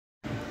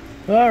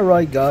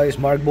Alright guys,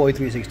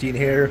 MarkBoy316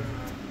 here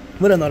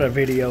with another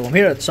video. I'm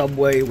here at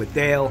Subway with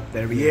Dale.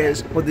 There he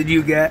is. What did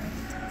you get?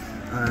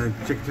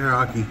 Chicken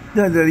teriyaki.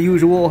 The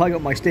usual. I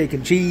got my steak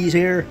and cheese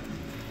here.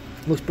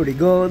 Looks pretty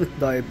good.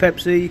 Diet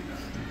Pepsi.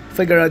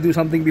 Figured I'd do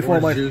something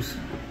before Orange juice.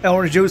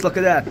 Orange juice, look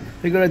at that.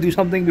 Figured I'd do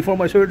something before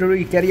my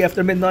surgery. Getty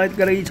after midnight,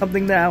 gotta eat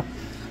something now.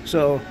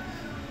 So,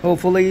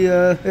 hopefully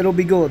it'll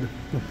be good.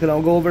 Then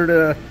I'll go over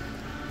to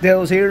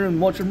Dale's here and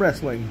watch some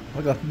wrestling.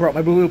 Brought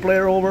my Blu-ray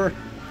player over.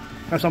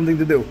 Have something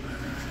to do.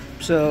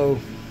 So,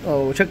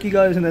 I'll check you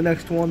guys in the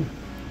next one.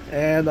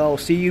 And I'll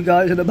see you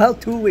guys in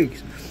about 2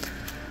 weeks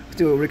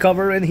to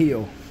recover and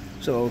heal.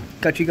 So,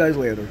 catch you guys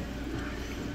later.